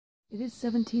It is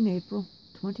 17 April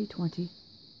 2020,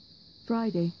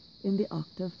 Friday in the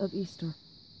octave of Easter.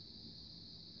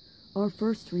 Our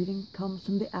first reading comes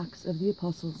from the Acts of the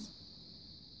Apostles.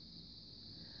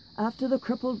 After the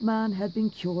crippled man had been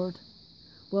cured,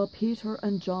 while Peter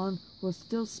and John were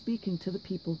still speaking to the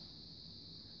people,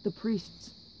 the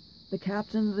priests, the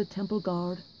captain of the temple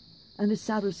guard, and the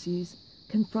Sadducees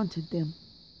confronted them,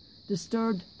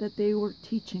 disturbed that they were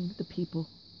teaching the people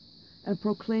and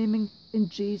proclaiming in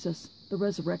Jesus the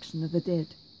resurrection of the dead.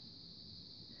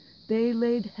 They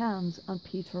laid hands on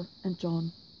Peter and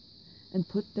John and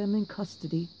put them in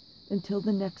custody until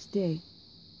the next day,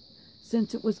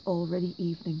 since it was already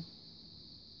evening.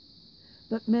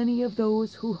 But many of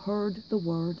those who heard the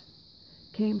word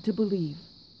came to believe,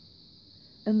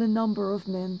 and the number of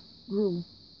men grew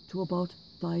to about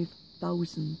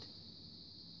 5,000.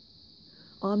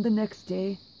 On the next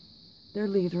day, their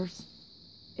leaders,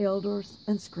 elders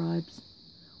and scribes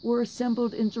were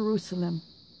assembled in Jerusalem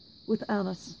with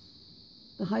Annas,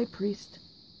 the high priest,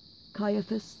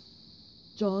 Caiaphas,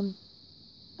 John,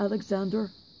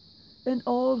 Alexander, and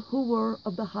all who were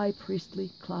of the high priestly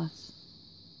class.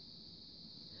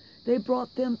 They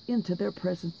brought them into their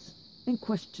presence and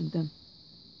questioned them.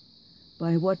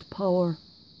 "By what power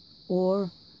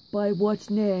or by what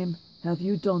name have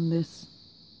you done this?"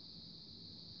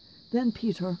 Then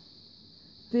Peter,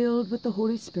 filled with the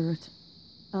Holy Spirit,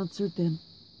 answered them,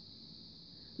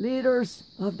 "Leaders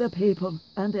of the people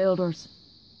and elders,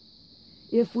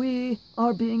 if we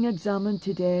are being examined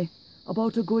today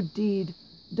about a good deed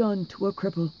done to a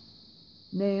cripple,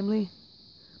 namely,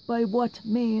 by what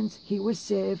means he was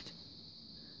saved,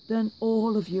 then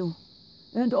all of you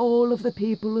and all of the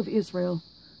people of Israel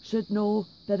should know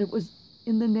that it was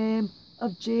in the name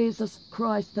of Jesus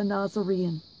Christ the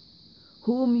Nazarene,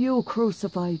 whom you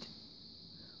crucified,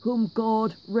 whom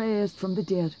God raised from the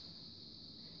dead.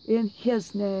 In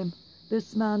his name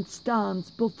this man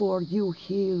stands before you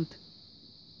healed.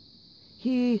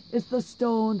 He is the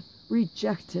stone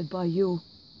rejected by you,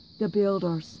 the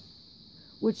builders,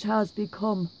 which has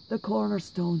become the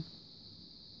cornerstone.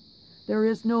 There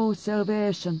is no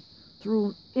salvation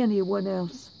through anyone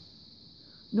else,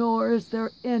 nor is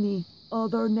there any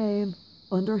other name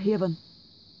under heaven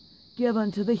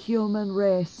given to the human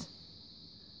race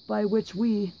by which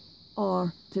we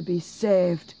are to be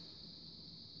saved."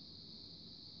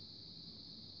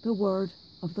 The word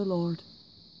of the Lord.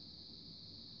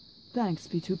 Thanks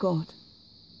be to God.